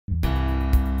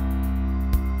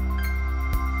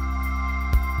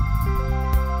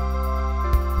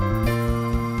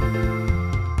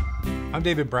I'm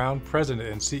David Brown, President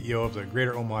and CEO of the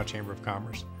Greater Omaha Chamber of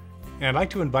Commerce. And I'd like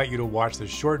to invite you to watch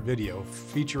this short video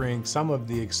featuring some of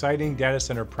the exciting data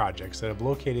center projects that have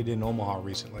located in Omaha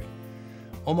recently.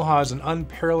 Omaha is an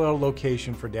unparalleled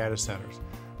location for data centers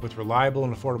with reliable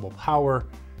and affordable power,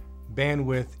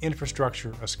 bandwidth,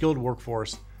 infrastructure, a skilled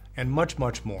workforce, and much,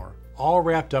 much more, all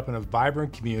wrapped up in a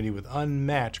vibrant community with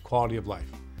unmatched quality of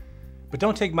life. But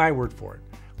don't take my word for it.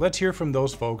 Let's hear from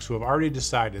those folks who have already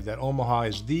decided that Omaha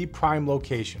is the prime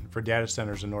location for data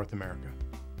centers in North America.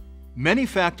 Many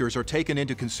factors are taken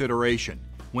into consideration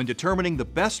when determining the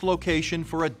best location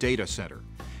for a data center.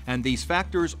 And these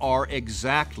factors are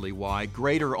exactly why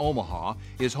Greater Omaha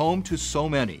is home to so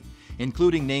many,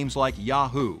 including names like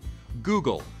Yahoo,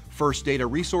 Google, First Data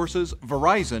Resources,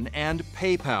 Verizon, and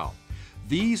PayPal.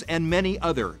 These and many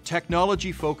other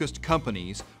technology-focused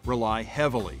companies rely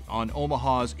heavily on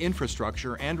Omaha's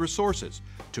infrastructure and resources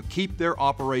to keep their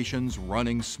operations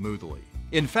running smoothly.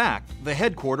 In fact, the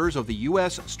headquarters of the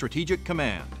U.S. Strategic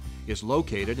Command is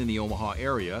located in the Omaha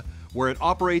area, where it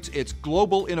operates its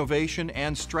Global Innovation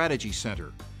and Strategy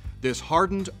Center. This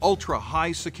hardened,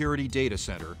 ultra-high security data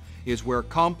center is where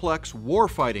complex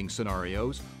warfighting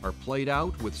scenarios are played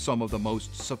out with some of the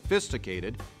most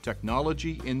sophisticated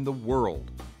technology in the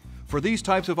world. For these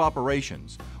types of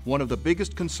operations, one of the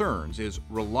biggest concerns is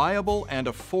reliable and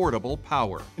affordable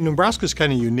power. Nebraska is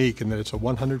kind of unique in that it's a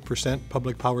 100%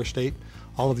 public power state.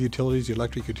 All of the utilities, the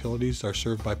electric utilities, are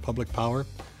served by public power.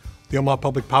 The Omaha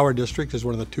Public Power District is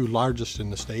one of the two largest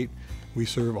in the state. We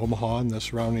serve Omaha and the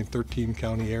surrounding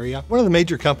 13-county area. One of the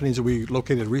major companies that we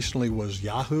located recently was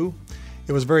Yahoo.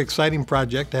 It was a very exciting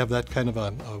project to have that kind of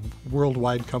a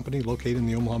worldwide company located in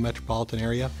the Omaha metropolitan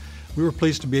area. We were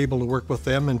pleased to be able to work with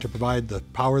them and to provide the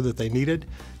power that they needed,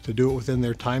 to do it within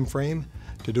their time frame,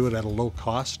 to do it at a low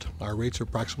cost. Our rates are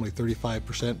approximately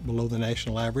 35% below the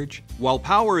national average. While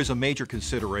power is a major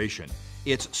consideration,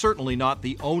 it's certainly not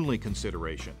the only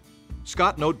consideration.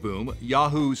 Scott Noteboom,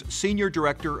 Yahoo's Senior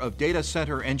Director of Data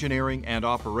Center Engineering and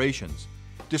Operations,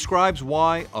 describes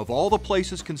why, of all the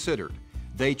places considered,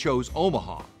 they chose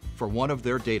Omaha for one of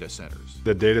their data centers.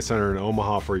 The data center in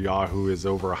Omaha for Yahoo is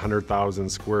over 100,000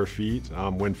 square feet.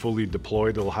 When fully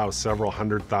deployed, it'll house several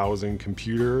 100,000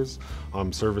 computers,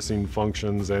 servicing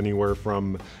functions anywhere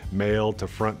from mail to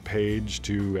front page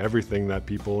to everything that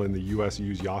people in the U.S.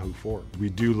 use Yahoo for. We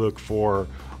do look for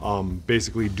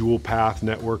basically dual path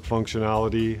network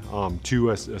functionality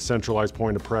to a centralized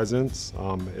point of presence.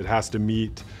 It has to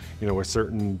meet, a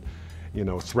certain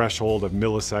threshold of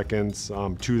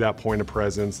milliseconds to that point of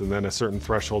presence, and then a certain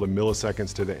threshold of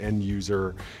milliseconds to the end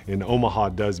user. And Omaha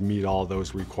does meet all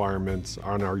those requirements.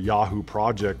 On our Yahoo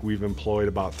project, we've employed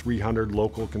about 300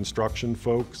 local construction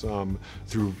folks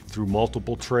through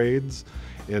multiple trades.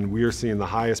 And we are seeing the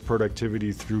highest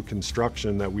productivity through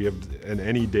construction that we have in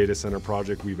any data center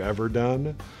project we've ever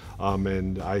done.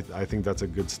 And I think that's a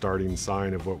good starting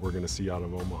sign of what we're going to see out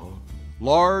of Omaha.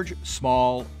 Large,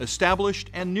 small, established,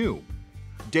 and new.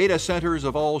 Data centers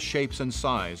of all shapes and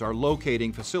size are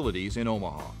locating facilities in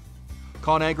Omaha.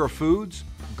 ConAgra Foods,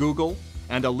 Google,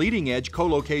 and a leading-edge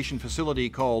co-location facility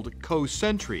called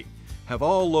CoSentry have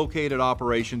all located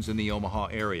operations in the Omaha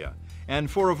area, and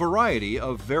for a variety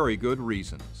of very good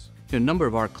reasons. A number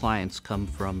of our clients come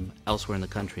from elsewhere in the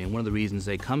country, and one of the reasons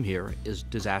they come here is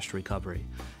disaster recovery.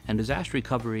 And disaster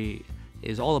recovery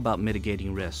is all about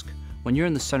mitigating risk. When you're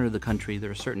in the center of the country,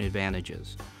 there are certain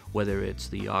advantages, whether it's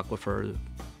the aquifer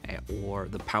or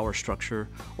the power structure,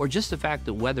 or just the fact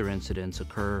that weather incidents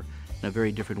occur in a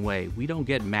very different way. We don't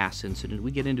get mass incidents,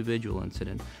 we get individual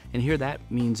incidents, and here that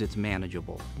means it's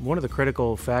manageable. One of the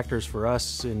critical factors for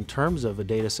us in terms of a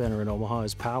data center in Omaha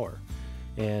is power.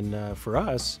 And for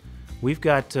us, we've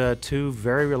got two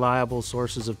very reliable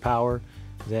sources of power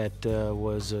that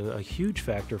was a huge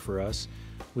factor for us.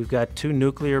 We've got two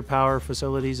nuclear power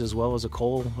facilities as well as a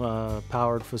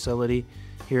coal-powered facility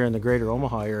here in the Greater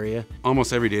Omaha area.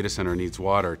 Almost every data center needs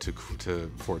water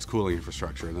for its cooling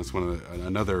infrastructure, and that's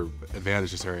another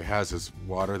advantage this area has is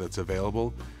water that's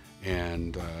available,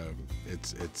 and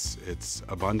it's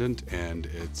abundant and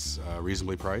it's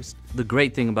reasonably priced. The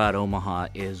great thing about Omaha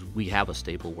is we have a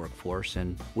stable workforce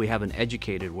and we have an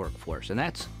educated workforce, and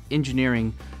that's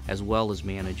engineering as well as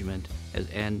management.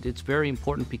 And it's very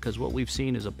important because what we've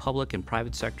seen is a public and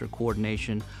private sector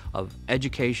coordination of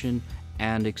education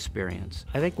and experience.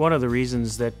 I think one of the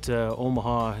reasons that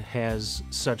Omaha has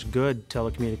such good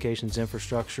telecommunications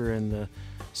infrastructure and the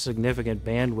significant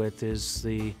bandwidth is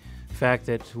the fact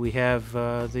that we have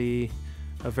a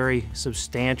very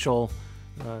substantial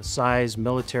size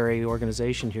military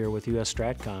organization here with U.S.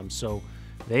 Stratcom. So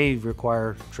They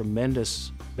require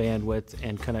tremendous bandwidth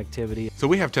and connectivity. So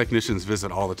we have technicians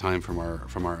visit all the time from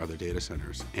our other data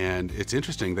centers, and it's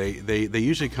interesting. They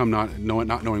usually come not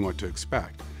knowing what to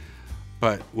expect,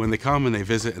 but when they come and they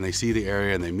visit and they see the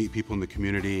area and they meet people in the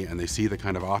community and they see the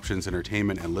kind of options,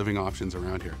 entertainment and living options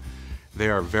around here, they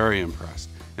are very impressed.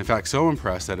 In fact, so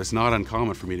impressed that it's not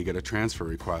uncommon for me to get a transfer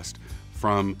request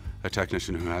from a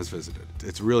technician who has visited.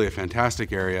 It's really a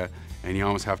fantastic area, and you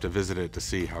almost have to visit it to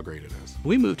see how great it is.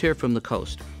 We moved here from the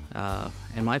coast,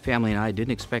 and my family and I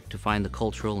didn't expect to find the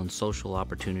cultural and social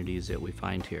opportunities that we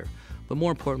find here. But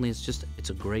more importantly, it's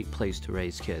a great place to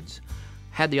raise kids.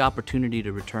 Had the opportunity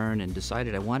to return and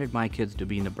decided I wanted my kids to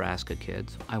be Nebraska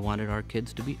kids. I wanted our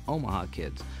kids to be Omaha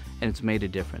kids, and it's made a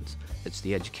difference. It's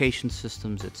the education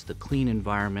systems, it's the clean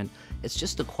environment, it's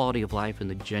just the quality of life and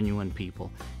the genuine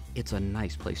people. It's a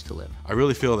nice place to live. I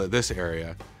really feel that this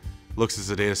area looks at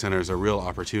the data center as a real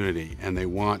opportunity, and they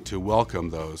want to welcome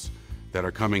those that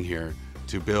are coming here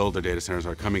to build the data centers,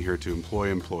 are coming here to employ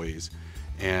employees,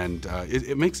 and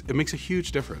it makes a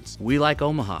huge difference. We like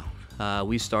Omaha.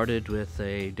 We started with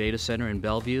a data center in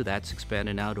Bellevue. That's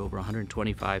expanded now to over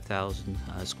 125,000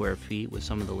 square feet with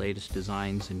some of the latest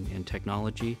designs and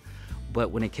technology.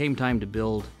 But when it came time to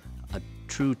build a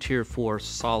true Tier 4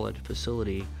 solid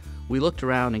facility, we looked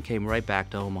around and came right back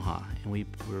to Omaha. And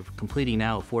we're completing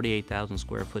now a 48,000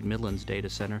 square foot Midlands data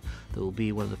center that will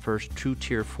be one of the first true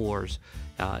Tier 4s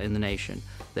in the nation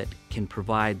that can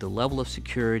provide the level of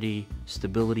security,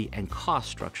 stability, and cost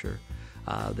structure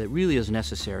that really is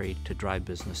necessary to drive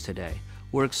business today.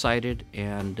 We're excited,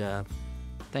 and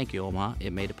thank you, Omaha.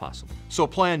 It made it possible. So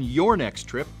plan your next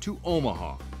trip to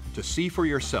Omaha to see for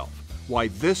yourself why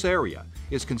this area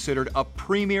is considered a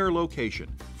premier location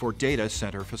for data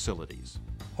center facilities.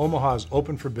 Omaha is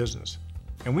open for business,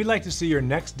 and we'd like to see your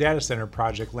next data center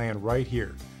project land right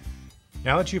here.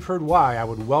 Now that you've heard why, I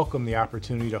would welcome the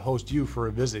opportunity to host you for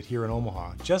a visit here in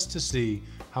Omaha, just to see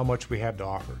how much we have to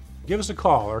offer. Give us a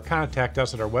call or contact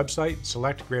us at our website,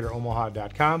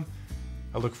 selectgreateromaha.com.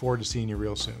 I look forward to seeing you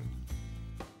real soon.